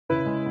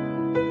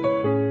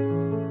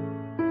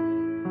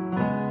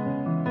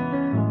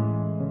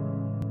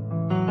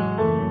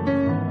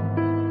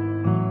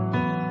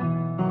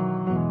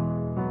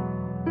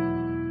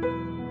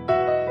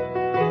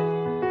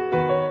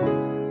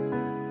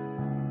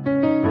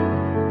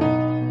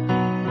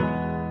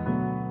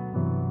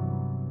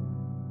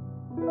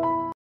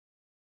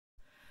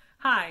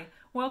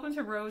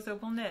welcome to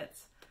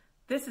roseopalknits.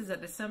 This is a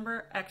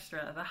December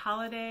extra, the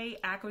holiday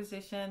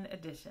acquisition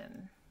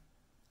edition.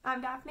 I'm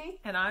Daphne.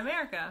 And I'm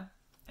Erica.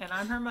 And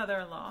I'm her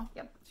mother-in-law.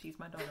 Yep. She's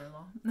my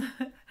daughter-in-law.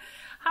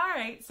 All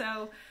right,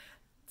 so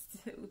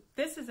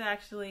this is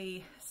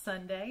actually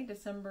Sunday,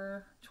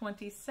 December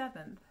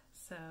 27th.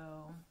 So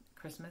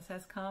Christmas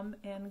has come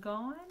and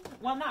gone.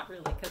 Well, not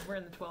really, because we're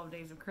in the 12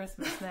 days of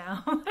Christmas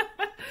now.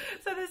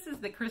 So this is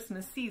the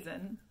Christmas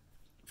season.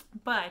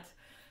 But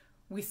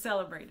we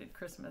celebrated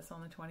Christmas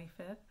on the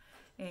 25th.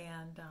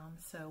 And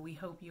so we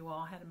hope you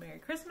all had a Merry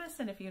Christmas.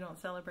 And if you don't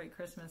celebrate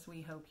Christmas,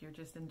 we hope you're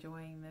just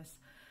enjoying this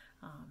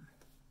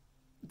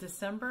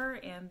December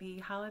and the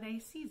holiday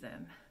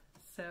season.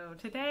 So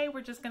today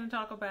we're just going to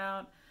talk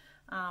about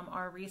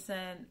our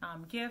recent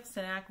gifts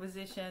and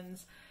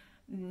acquisitions.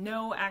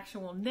 No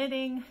actual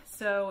knitting.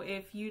 So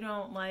if you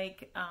don't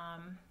like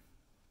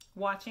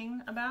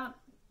watching about,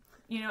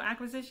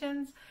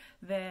 acquisitions,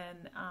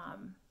 then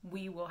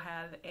we will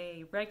have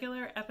a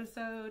regular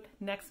episode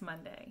next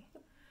Monday.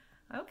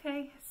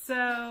 Okay,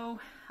 so,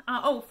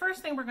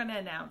 first thing we're going to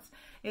announce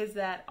is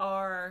that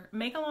our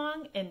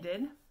make-along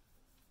ended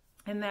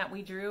and that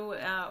we drew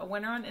a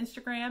winner on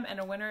Instagram and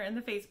a winner in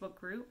the Facebook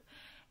group.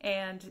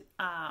 And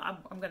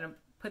I'm going to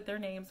put their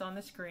names on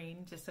the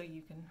screen just so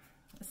you can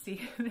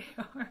see who they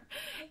are.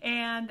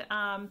 And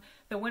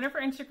the winner for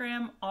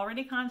Instagram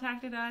already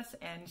contacted us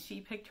and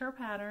she picked her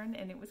pattern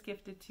and it was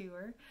gifted to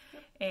her.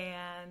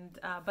 And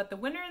but the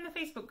winner in the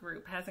Facebook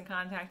group hasn't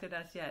contacted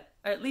us yet.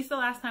 Or at least the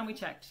last time we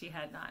checked, she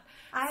had not.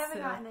 I haven't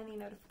gotten any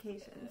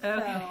notifications.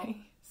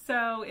 Okay.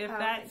 So if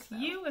that's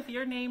you, if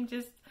your name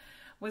just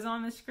was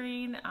on the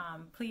screen,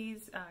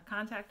 please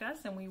contact us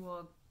and we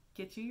will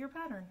get you your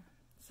pattern.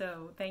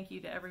 So thank you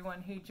to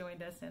everyone who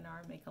joined us in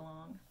our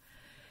make-along.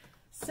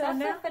 So that's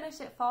now, the Finish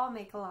It Fall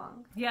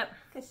make-along. Yep.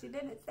 Because she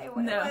didn't say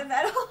what it was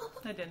at all.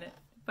 I didn't.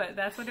 But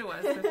that's what it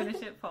was, the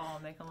Finish It Fall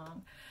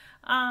make-along.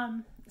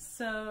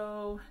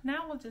 So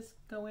now we'll just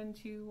go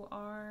into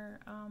our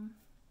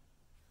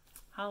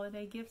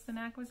holiday gifts and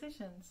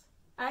acquisitions.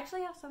 I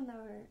actually have some that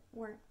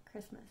weren't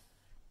Christmas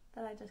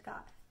that I just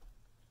got.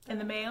 In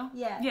the mail?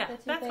 Yeah. Yeah,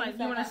 that's fine.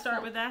 You want to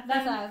start with that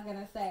then? then? That's what I was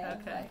going to say.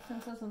 Okay. Like,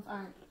 since those ones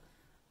aren't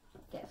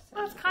gifts.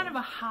 Well, it's kind of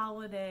a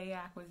holiday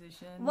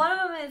acquisition. One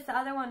of them is, the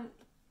other one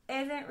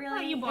isn't really.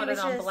 Well, you bought it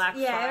on Black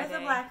Friday. Yeah, it was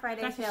a Black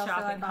Friday that's sale. A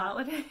shopping so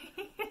holiday.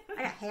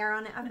 I got hair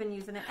on it. I've been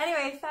using it.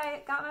 Anyway, so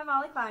I got my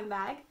Molly Klein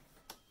bag.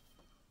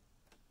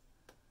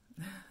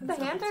 The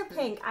hands are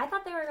pink. I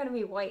thought they were going to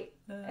be white.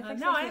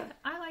 No,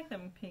 I like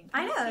them pink.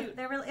 I know.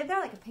 They're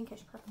like a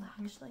pinkish purple,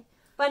 actually.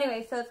 But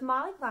anyway, so it's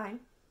Molly Klein.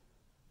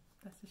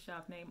 That's the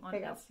shop name on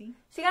Etsy.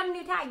 She got a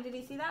new tag. Did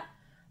you see that?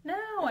 No,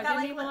 I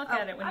didn't even look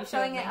at it when you showed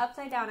me. I'm showing it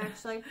upside down,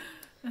 actually.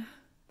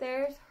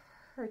 There's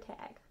her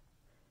tag.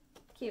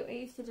 Cute. It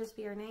used to just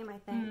be her name, I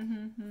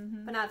think.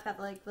 But now it's got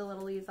like the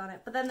little leaves on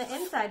it. But then the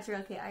inside's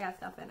real cute. I got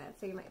stuff in it,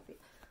 so you might see.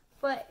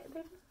 But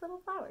there's just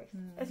little flowers.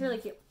 It's really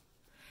cute.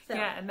 So,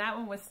 yeah, and that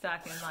one was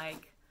stuck in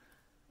like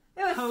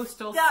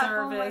Postal stuck.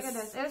 Service. Oh my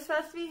goodness. It was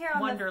supposed to be here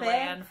on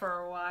Wonderland the 5th. for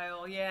a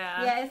while,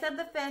 yeah. Yeah, it said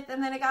the 5th,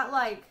 and then it got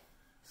like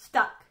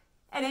stuck.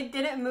 And it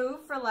didn't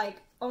move for like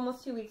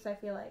almost 2 weeks, I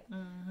feel like.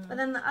 But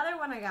then the other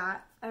one I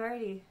got, I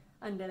already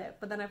undid it,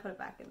 but then I put it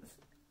back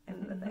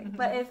in the thing.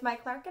 But it's my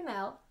Clark &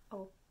 L.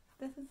 Oh,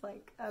 this is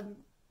like,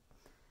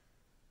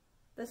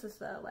 this is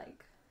the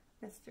like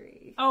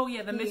mystery. Oh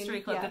yeah, the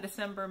mystery club, the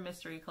December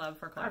mystery club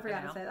for Clark & L. I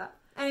forgot to say that.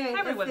 Anyway,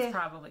 everyone's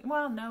probably,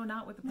 well, no,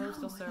 not with the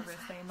Postal Service.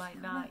 They might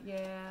not,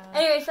 yeah.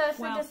 Anyway, so it's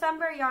the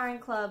December Yarn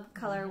Club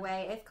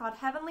colorway. It's called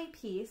Heavenly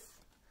Peace.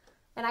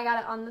 And I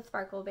got it on the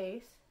sparkle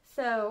base.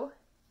 So,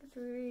 it's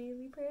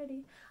really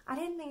pretty. I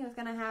didn't think it was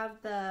going to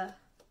have the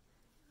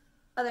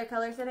other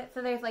colors in it.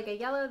 So there's like a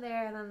yellow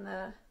there and then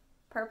the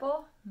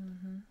purple.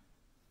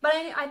 But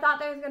I thought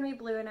there was going to be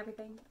blue and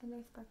everything. And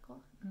they sparkle.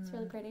 It's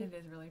really pretty. It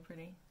is really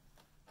pretty.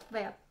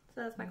 But yeah,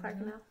 so that's my Clark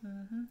 & L.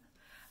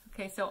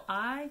 Okay, so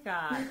I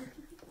got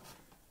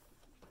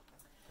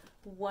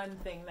one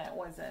thing that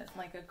wasn't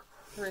like a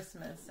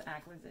Christmas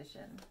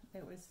acquisition.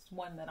 It was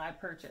one that I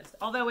purchased,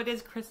 although it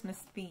is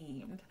Christmas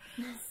themed.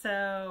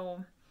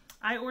 So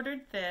I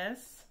ordered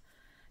this.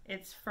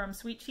 It's from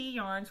Sweet Tea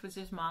Yarns, which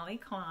is Molly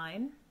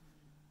Klein.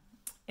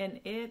 And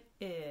it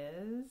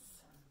is,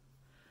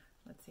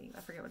 let's see, I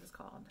forget what it's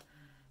called.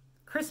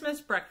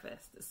 Christmas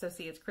Breakfast. So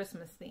see, it's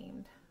Christmas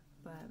themed.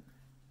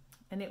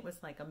 And it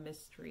was like a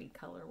mystery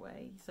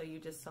colorway. So you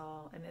just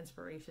saw an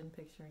inspiration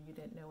picture and you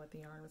didn't know what the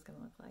yarn was going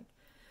to look like.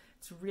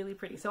 It's really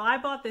pretty. So I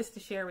bought this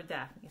to share with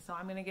Daphne. So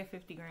I'm going to get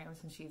 50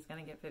 grams and she's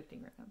going to get 50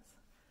 grams.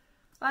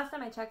 Last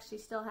time I checked, she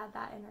still had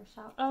that in her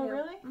shop. Oh,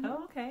 really?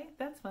 Oh, okay.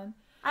 That's fun.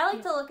 I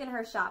like to look in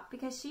her shop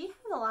because she has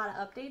a lot of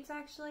updates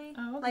actually.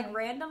 Oh, okay. Like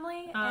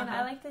randomly. And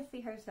I like to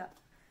see her stuff.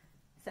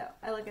 So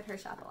I look at her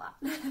shop a lot.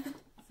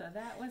 So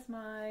that was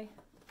my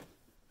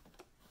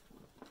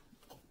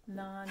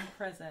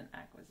non-present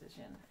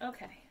acquisition.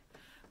 Okay.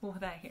 We'll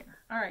put that here.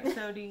 All right.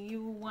 So do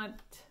you want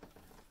to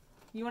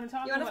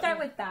talk? You want to start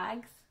with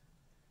bags?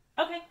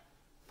 Okay.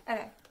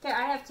 Okay. Here,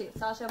 I have two,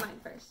 so I'll show mine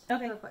first.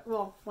 Okay. Real quick.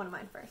 Well, one of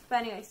mine first. But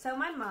anyway, so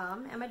my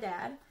mom and my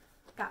dad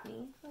got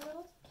me a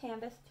little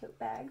canvas tote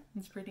bag.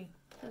 It's pretty.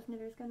 This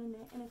knitter's gonna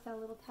knit, and it's got a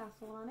little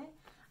tassel on it.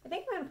 I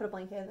think I'm gonna put a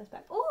blanket in this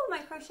bag. Oh, my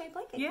crochet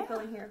blanket can go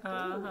in here.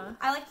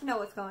 I like to know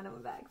what's going on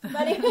in my bags.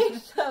 But anyway,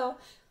 so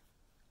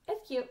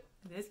it's cute.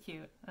 It is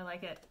cute. I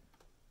like it.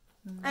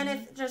 And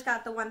it's just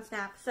got the one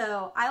snap,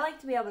 so I like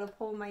to be able to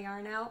pull my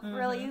yarn out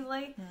really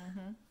easily.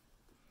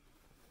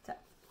 So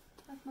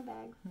that's my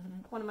bag.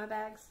 One of my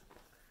bags.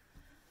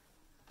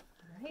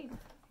 All right.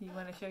 You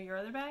want to show your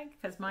other bag?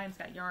 Because mine's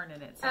got yarn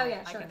in it, so oh,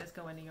 yeah, sure. I can just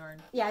go into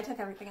yarn. Yeah, I took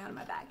everything out of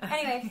my bag.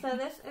 Anyway, so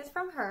this is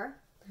from her.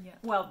 Yeah.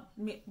 Well,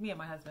 me and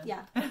my husband.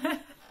 Yeah.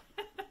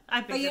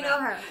 I picked but you it know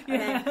up. her.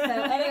 Okay. So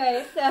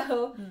anyway,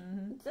 so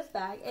this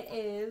bag, it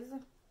is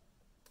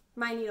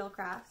My Needle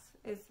Crafts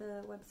is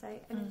the website,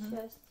 and it's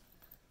just,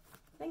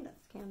 I think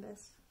that's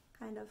canvas,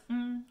 kind of.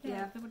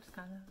 Yeah. It was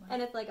kind of like,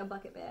 and it's like a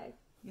bucket bag.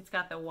 It's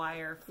got the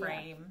wire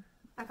frame.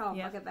 I call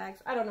them bucket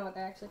bags. I don't know what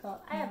they're actually called.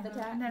 I have the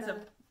tag. And it has a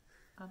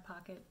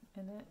pocket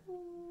in it.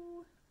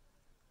 Ooh,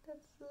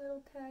 that's the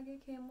little tag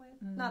it came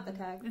with. Not the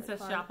tag. It's a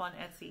shop on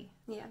Etsy.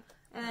 Yeah.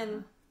 And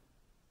then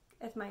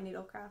it's My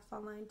Needle Crafts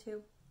online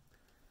too.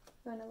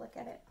 You want to look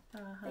at it.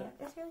 Yeah,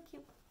 it's really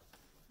cute.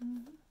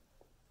 And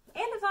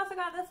it's also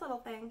got this little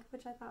thing,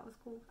 which I thought was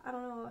cool. I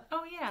don't know.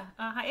 Oh, yeah.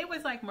 It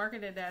was like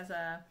marketed as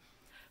a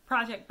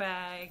project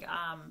bag,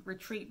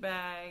 retreat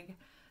bag.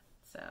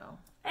 So.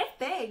 It's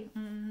big.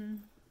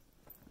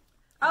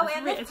 Oh,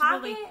 and this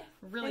pocket,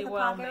 really well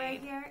well pocket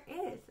made. right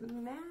here is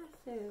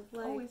massive.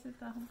 Like, oh, is it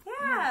the whole?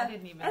 Yeah. I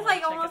didn't even it's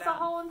like check almost it the out.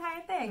 whole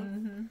entire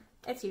thing.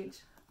 It's huge.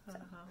 So.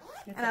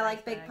 And I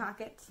like big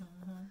pockets. So,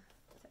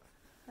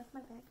 that's my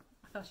bag.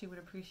 I thought she would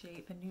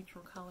appreciate the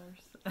neutral colors.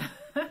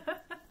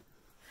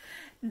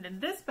 And then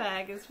this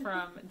bag is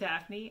from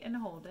Daphne and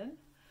Holden,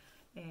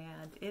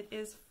 and it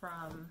is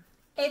from...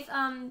 It's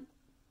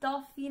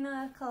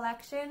Delphina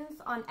Collections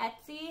on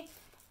Etsy.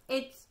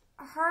 It's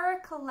her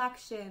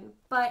collection,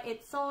 but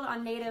it's sold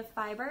on Native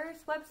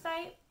Fibers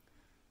website.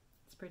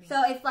 It's pretty.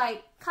 So it's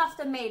like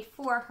custom made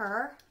for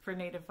her. For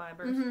Native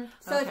Fibers.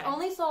 So it's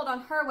only sold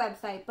on her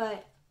website,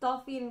 but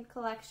Delphina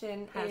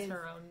Collection has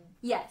her own.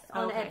 Yes,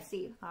 on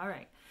Etsy. All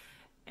right.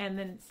 And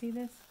then see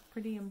this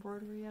pretty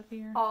embroidery up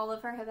here? All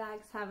of her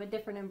bags have a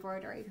different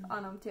embroidery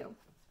on them too.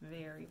 It's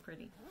very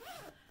pretty.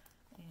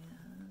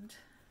 And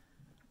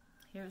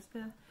here's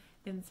the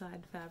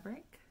inside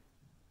fabric.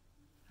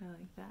 I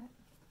like that.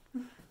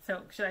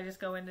 So should I just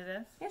go into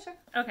this? Yeah, sure.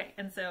 Okay,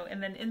 and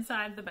then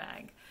inside the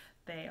bag,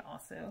 they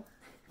also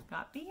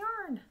got the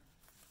yarn.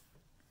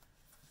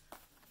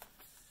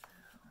 So,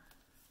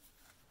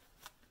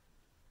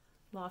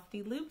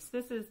 Lofty Loops.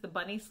 This is the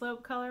Bunny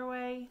Slope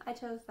colorway. I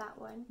chose that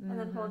one, and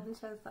then Holden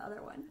chose the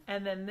other one.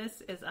 And then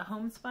this is a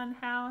Homespun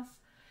House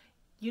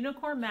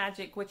Unicorn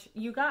Magic, which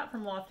you got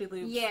from Lofty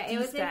Loops. Yeah, it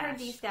was in her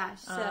D-stash.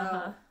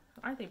 So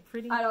aren't they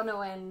pretty? I don't know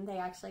when they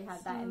actually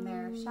had that in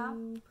their shop.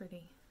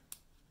 Pretty.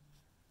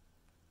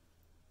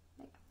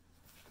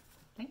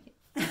 Thank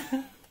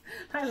you.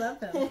 I love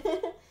them. All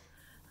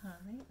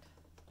right.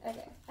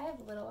 Okay, I have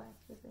little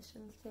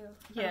acquisitions too.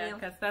 Yeah,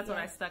 because that's what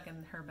I stuck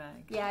in her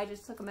bag. Yeah, I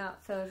just took them out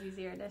so it was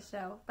easier to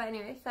show. But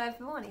anyway, so I've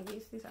been wanting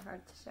these. These are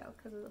hard to show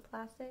because of the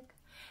plastic.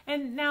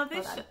 And now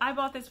this, I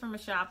bought this from a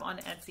shop on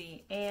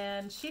Etsy,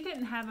 and she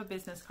didn't have a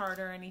business card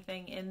or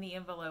anything in the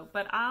envelope,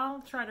 but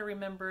I'll try to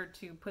remember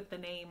to put the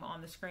name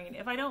on the screen.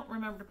 If I don't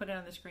remember to put it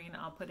on the screen,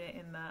 I'll put it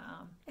in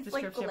the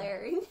description. It's like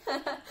glaring.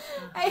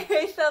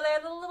 Anyway, so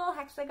they're the little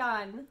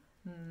hexagon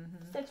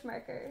stitch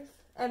markers.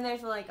 And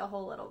there's like a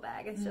whole little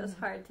bag. It's just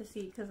hard to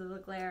see because of the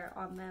glare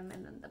on them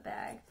and then the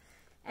bag.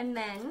 And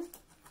then,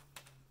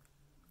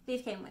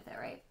 these came with it,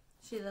 right?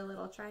 She's a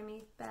little Try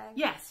Me bag.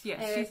 Yes,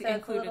 Anyway, she's so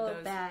included it's a little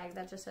those. bag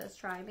that just says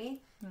Try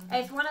Me.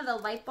 It's one of the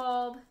light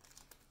bulb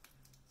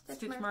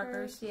stitch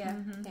markers. Yeah,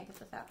 can't get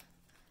this out.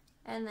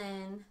 And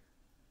then,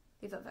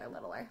 these ones are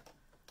littler.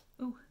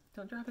 Ooh,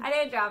 don't drop it. I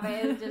didn't drop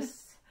it. It's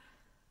just...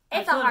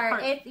 It's a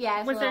heart. It's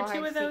Was there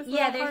two of those?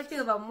 Yeah, there's two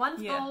of them.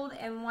 One's gold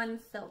and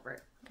one's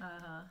silver.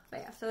 So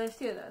yeah, so there's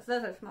two of those.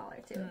 Those are smaller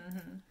too.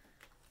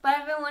 But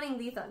I've been wanting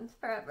these ones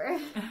forever.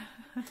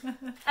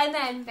 And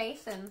then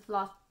Mason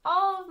lost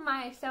all of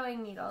my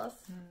sewing needles.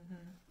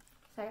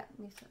 So I got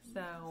new ones.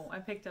 So I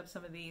picked up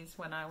some of these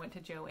when I went to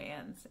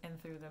Joann's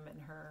and threw them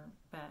in her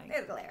bag.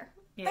 They're glare.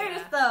 Yeah. They're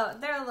just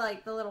they're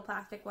like the little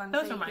plastic ones.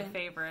 Those are my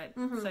favorite.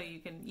 So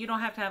you don't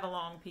have to have a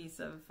long piece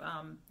of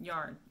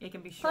yarn. It can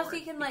be short. Plus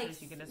you can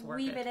like you can just work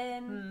weave it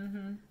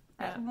in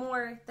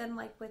more than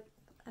like with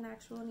an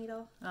actual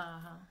needle.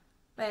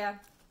 But yeah,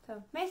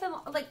 so Mason,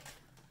 like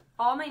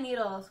all my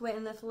needles went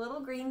in this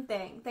little green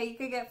thing that you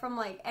could get from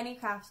like any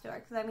craft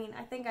store. Because I mean,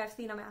 I think I've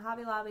seen them at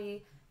Hobby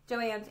Lobby,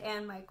 Joann's,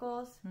 and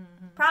Michael's.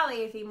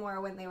 Probably see more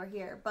when they were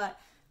here, but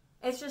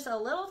it's just a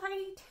little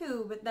tiny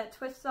tube that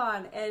twists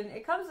on, and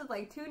it comes with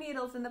like 2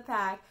 needles in the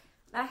pack.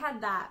 I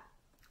had that.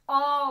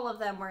 All of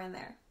them were in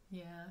there.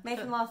 Yeah.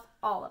 Mason lost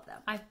all of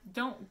them.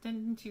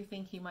 Didn't you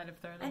think he might have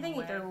thrown them away? I think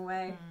he threw them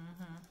away.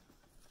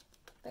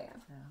 But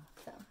yeah.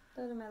 So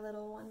those are my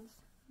little ones.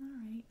 All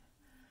right.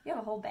 You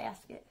have a whole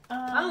basket.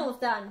 I'm almost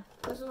done.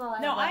 This is all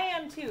I No, have. I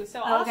am too.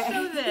 So I'll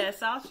show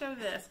this. I'll show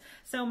this.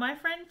 So my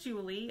friend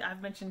Julie,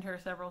 I've mentioned her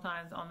several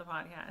times on the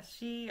podcast.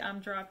 She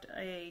dropped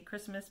a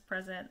Christmas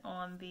present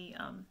on the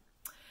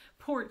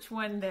porch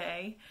one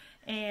day,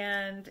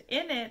 and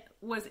in it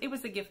was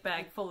a gift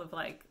bag full of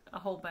like a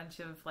whole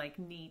bunch of like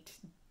neat,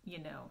 you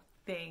know,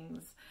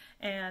 things.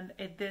 And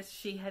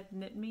she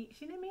knit me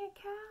a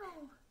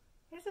cow.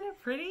 Isn't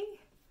it pretty?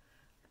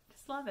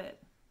 Just love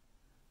it.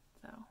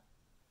 So.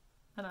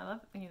 And I love,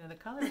 you know, the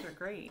colors are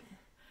great.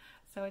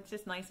 So it's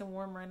just nice and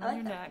warm right on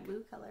your neck. I like that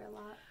blue color a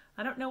lot.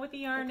 I don't know what the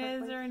yarn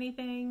is or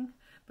anything,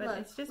 but look,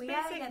 it's just we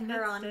basic gotta get knit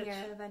her on stitch.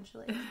 here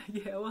eventually.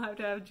 Yeah, we'll have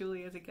to have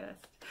Julie as a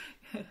guest.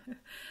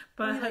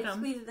 But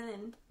squeeze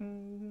it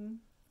in.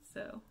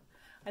 So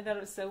I thought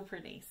it was so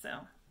pretty.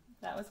 So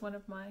that was one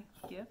of my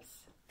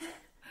gifts.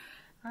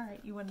 All right,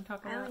 you want to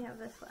talk about? I only have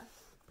this left.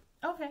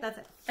 Okay, that's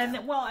it. So. And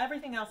then, well,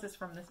 everything else is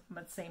from the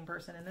same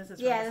person, and this is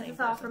from the same person. Yeah, this is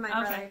all from my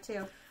brother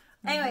too.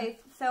 Anyways,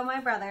 so my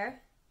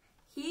brother,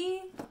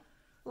 he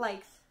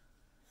likes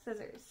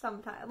scissors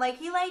sometimes. Like,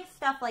 he likes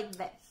stuff like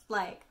this.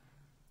 Like,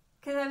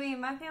 because, I mean,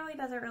 my family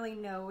doesn't really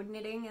know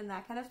knitting and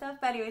that kind of stuff.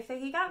 But anyway, so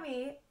he got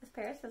me this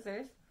pair of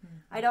scissors.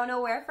 I don't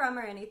know where from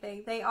or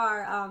anything. They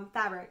are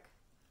fabric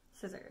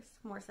scissors,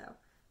 more so.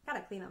 Gotta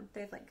clean them.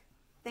 There's, like,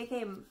 they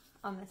came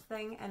on this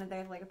thing, and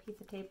there's, like, a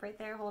piece of tape right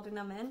there holding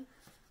them in.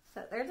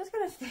 So they're just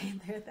going to stay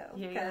in there, though.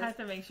 Yeah, you have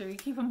to make sure you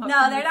keep them up.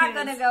 No, they're not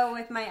going to go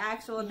with my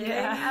actual knitting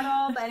at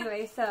all. But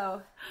anyway,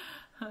 so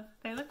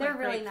they're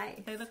really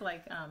nice. They look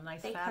like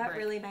nice they fabric. Cut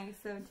really nice,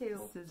 though, too.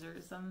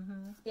 Scissors.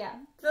 Yeah.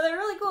 So they're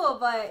really cool,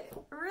 but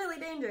really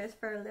dangerous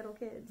for little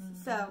kids.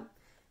 So,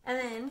 and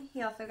then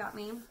he also got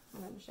me, I'm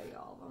going to show you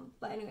all of them.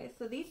 But anyway,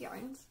 so these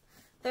yarns,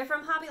 they're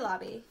from Hobby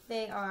Lobby.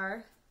 They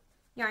are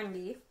Yarn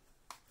Bee.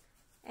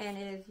 And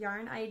it is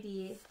Yarn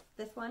ID.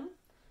 This one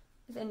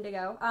is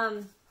indigo.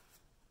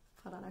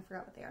 Hold on, I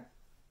forgot what they are.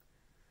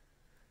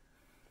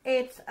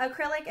 It's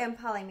acrylic and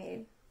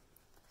polymade.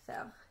 So,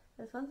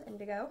 this one's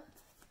indigo.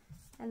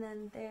 And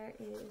then there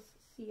is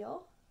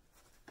seal.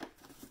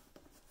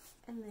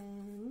 And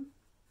then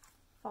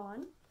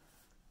fawn.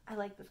 I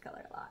like this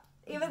color a lot.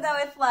 Even though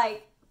it's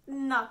like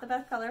not the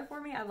best color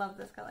for me, I love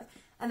this color.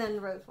 And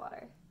then rose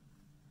water.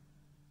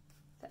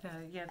 So.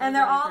 Yeah, and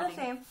they're all pretty.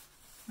 the same.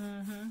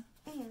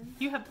 And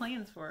you have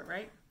plans for it,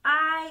 right?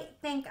 I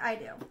think I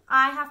do.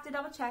 I have to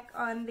double check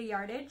on the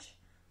yardage,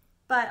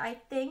 but I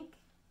think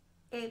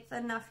it's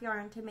enough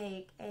yarn to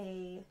make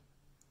a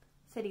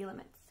city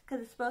limits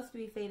because it's supposed to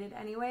be faded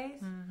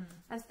anyways.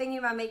 I was thinking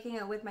about making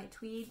it with my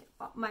tweed,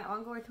 my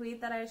Encore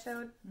tweed that I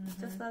showed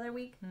just the other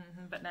week.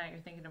 But now you're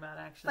thinking about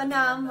actually. But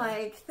now I'm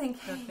like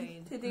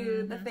thinking to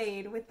do the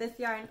fade with this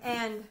yarn,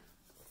 and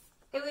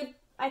it would.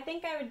 I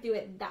think I would do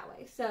it that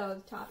way,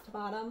 so top to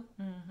bottom.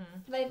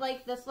 I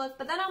like this look,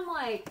 but then I'm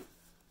like,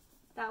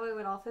 that way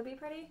would also be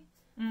pretty.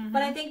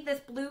 But I think this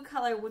blue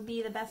color would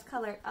be the best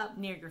color up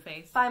near your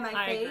face, by my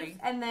face, agree.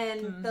 And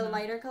then the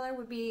lighter color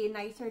would be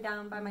nicer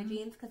down by my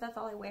jeans because that's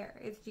all I wear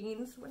is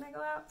jeans when I go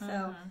out.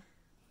 So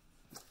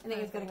I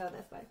think it's gonna go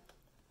this way.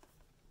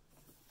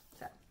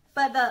 So,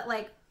 but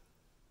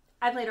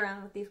I played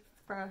around with these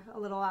for a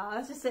little while. I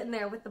was just sitting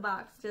there with the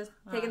box, just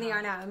taking the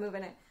yarn out and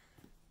moving it.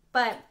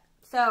 But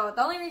so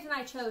the only reason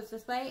I chose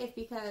this way is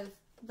because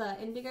the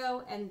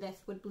indigo and this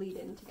would bleed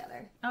in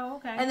together. Oh,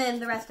 okay. And then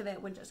the rest of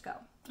it would just go.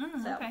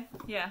 So. Okay.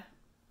 Yeah.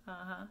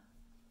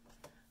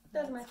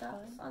 Those are my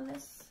thoughts on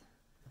this.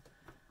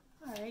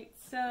 All right.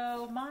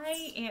 So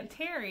my Aunt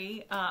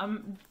Terry,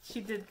 she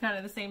did kind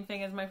of the same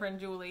thing as my friend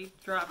Julie,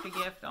 dropped a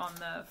gift on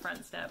the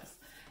front steps,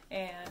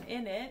 and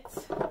in it,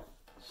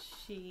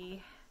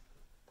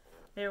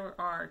 there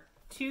are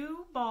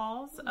 2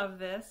 balls of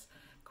this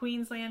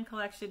Queensland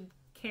Collection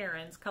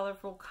Karen's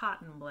Colorful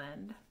Cotton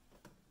Blend.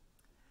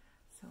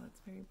 So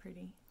it's very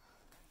pretty.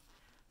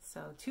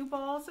 So 2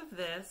 balls of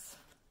this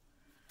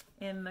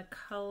in the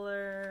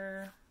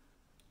color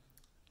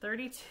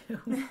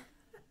 32.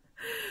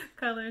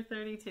 Color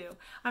 32.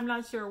 I'm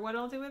not sure what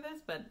I'll do with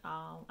this, but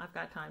I've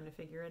got time to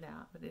figure it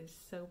out. But it's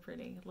so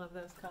pretty. Love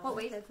those colors. What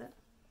weight is it?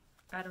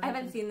 I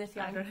haven't seen this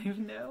yet. I don't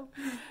even know.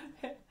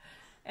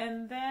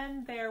 And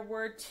then there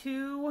were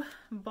 2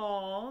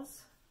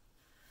 balls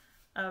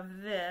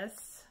of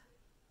this.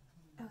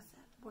 Oh, is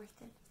that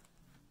worsted?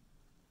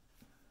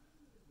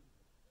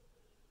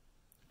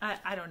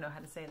 I don't know how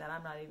to say that.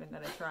 I'm not even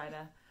going to try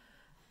to,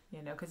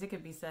 because it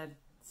could be said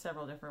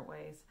several different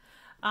ways.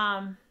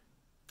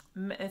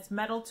 It's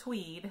metal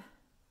tweed,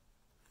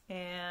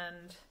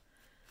 and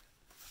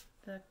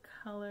the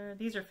color,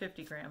 these are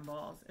 50-gram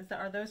balls.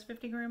 Are those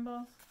 50-gram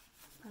balls?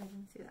 I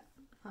didn't see that.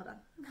 Hold on.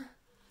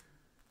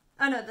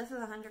 Oh no, this is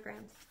 100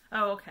 grams.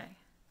 Oh, okay.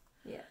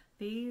 Yeah.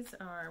 These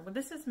are, well,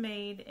 this is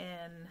made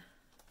in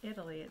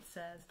Italy, it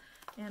says,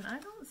 and I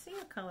don't see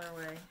a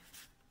colorway.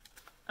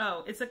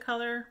 Oh, it's a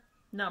color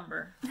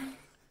number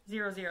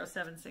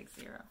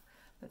 00760.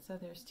 But so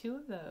there's 2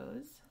 of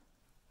those.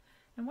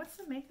 And what's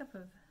the makeup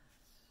of this?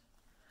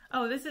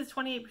 Oh, this is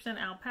 28%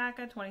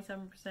 alpaca,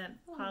 27%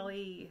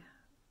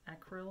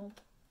 polyacryl.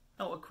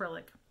 Oh,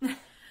 acrylic.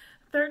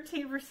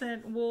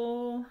 13%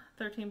 wool,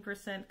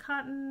 13%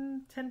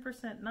 cotton,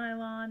 10%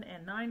 nylon,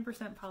 and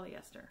 9%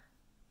 polyester.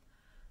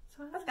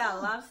 So That's got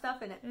a lot of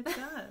stuff in it. It does.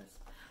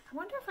 I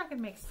wonder if I could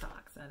make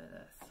socks out of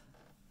this.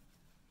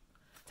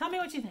 Tell me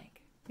what you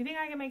think. You think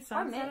I can make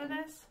socks out of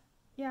this?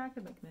 Yeah, I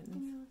could make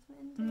mittens.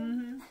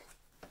 Mm-hmm.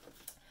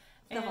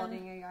 Still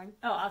holding your yarn.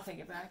 Oh, I'll take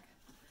it back.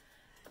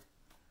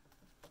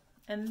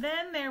 And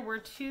then there were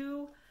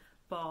 2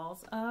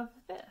 balls of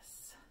this.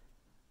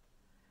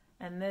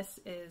 And this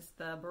is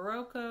the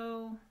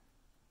Barocco,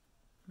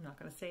 I'm not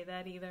going to say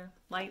that either,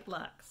 Light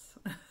Luxe.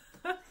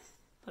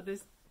 I'll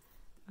just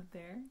up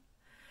there.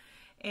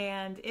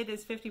 And it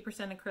is 50%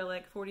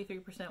 acrylic,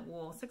 43%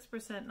 wool,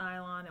 6%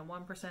 nylon, and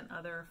 1%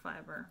 other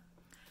fiber.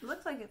 It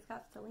looks like it's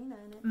got stellina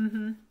in it.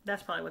 Mm-hmm.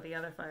 That's probably what the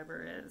other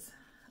fiber is.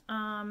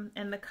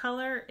 And the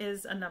color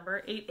is a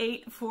number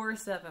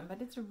 8847,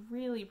 but it's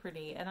really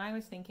pretty. And I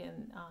was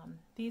thinking,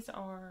 these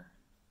are,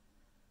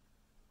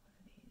 what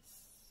are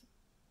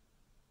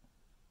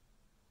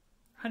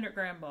these?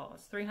 100-gram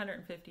balls,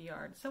 350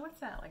 yards. So what's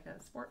that, like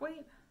a sport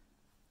weight?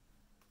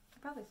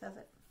 It probably says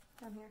it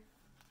down here.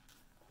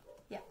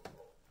 Yeah.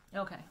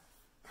 Okay.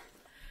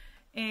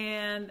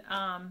 And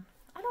I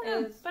don't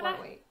know, but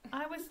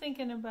I was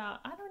thinking about,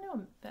 I don't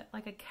know, that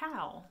like a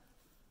cowl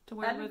to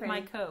wear with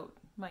my coat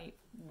might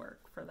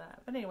work for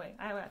that. But anyway,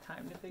 I got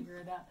time to figure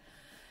it out.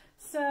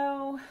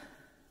 So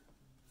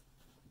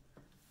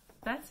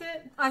that's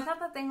it. Oh, I thought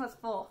that thing was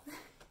full.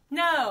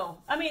 No,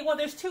 I mean, well,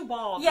 there's 2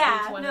 balls.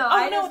 Yeah, each one. no,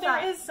 Oh no,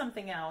 there is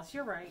something else.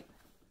 You're right.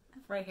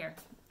 Right here.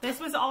 This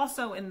was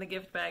also in the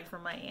gift bag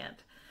from my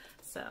aunt.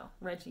 So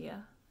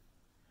Regia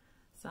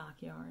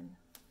sock yarn.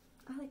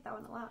 I like that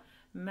one a lot.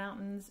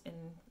 Mountains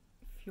and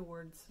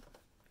fjords.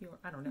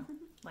 I don't know,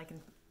 like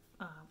in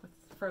with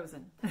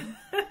Frozen.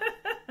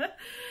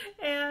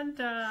 And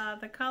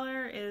the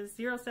color is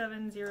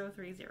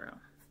 07030.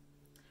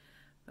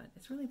 But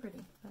it's really pretty.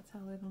 That's how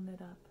it'll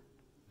knit up.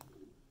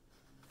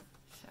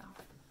 So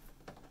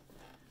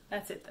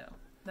that's it though.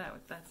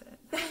 That's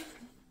it.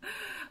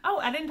 Oh,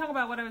 I didn't talk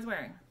about what I was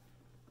wearing.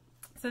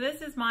 So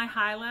this is my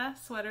Hyla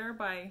sweater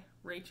by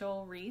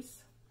Rachel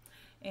Reese.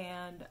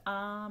 And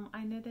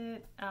I knit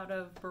it out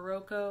of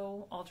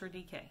Barocco Ultra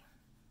DK.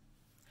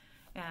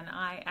 And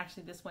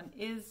this one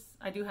is,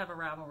 I do have a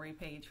Ravelry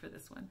page for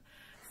this one.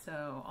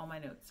 So all my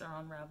notes are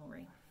on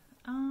Ravelry.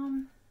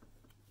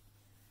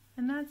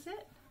 And that's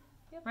it,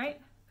 yep. Right?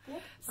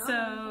 Yep.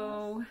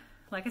 So,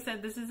 like I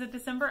said, this is a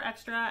December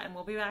extra, and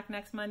we'll be back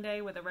next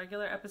Monday with a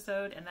regular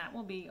episode, and that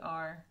will be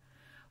our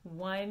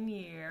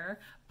 1-year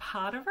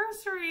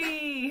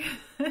podiversary.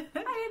 I didn't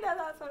know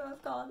that's what it was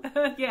called.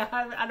 Yeah,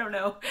 I don't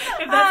know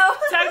if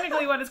that's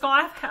technically what it's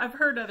called. I've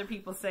heard other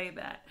people say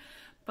that.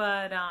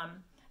 But,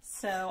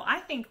 so I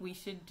think we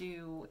should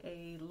do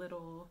a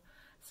little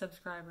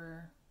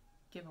subscriber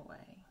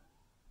giveaway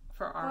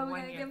for our 1 year. What are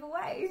we going to give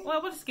away?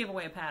 Well, we'll just give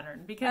away a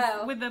pattern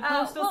because with the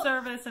postal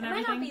service and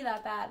everything. It might not be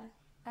that bad,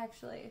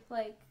 actually.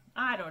 Like,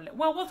 I don't know.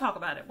 Well, we'll talk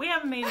about it. We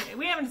haven't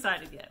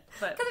decided yet.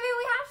 But because, I mean,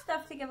 we have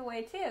stuff to give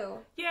away, too.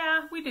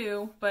 Yeah, we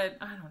do, but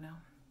I don't know.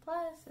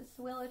 Plus, it's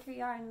willow tree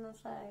yarn, and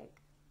it's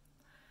like...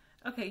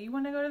 Okay, you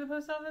want to go to the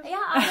post office?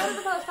 Yeah, I'll go to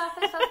the post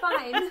office. That's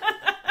fine.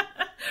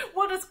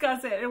 We'll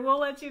discuss it, and we'll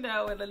let you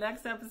know in the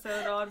next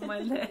episode on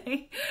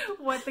Monday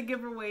what the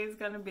giveaway is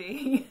going to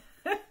be.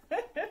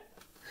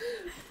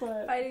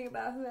 But fighting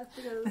about who has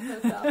to go to the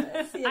post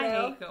office, you know? I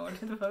hate going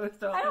to the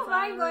post office. I don't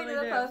mind going to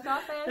the post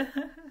office.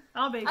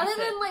 I'll babysit. Other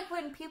than, like,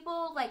 when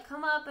people, like,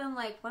 come up and,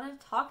 like, want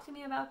to talk to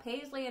me about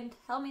Paisley and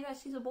tell me that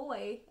she's a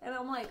boy. And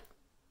I'm like,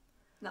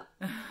 no.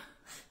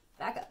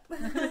 Back up.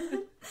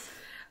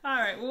 All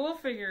right, well, we'll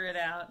figure it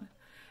out.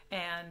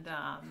 And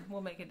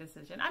we'll make a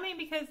decision. I mean,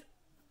 because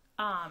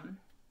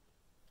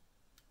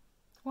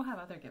we'll have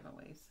other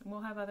giveaways.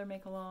 We'll have other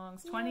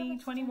make-alongs.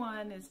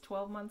 2021 is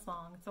 12 months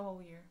long. It's a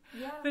whole year.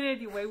 Yeah. But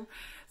anyway,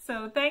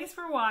 so thanks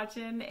for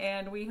watching,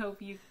 and we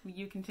hope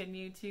you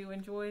continue to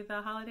enjoy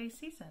the holiday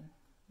season.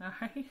 All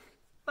right?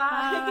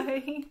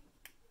 Bye.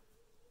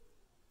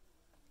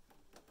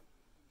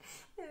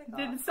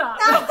 Didn't stop.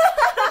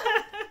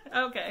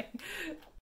 Okay.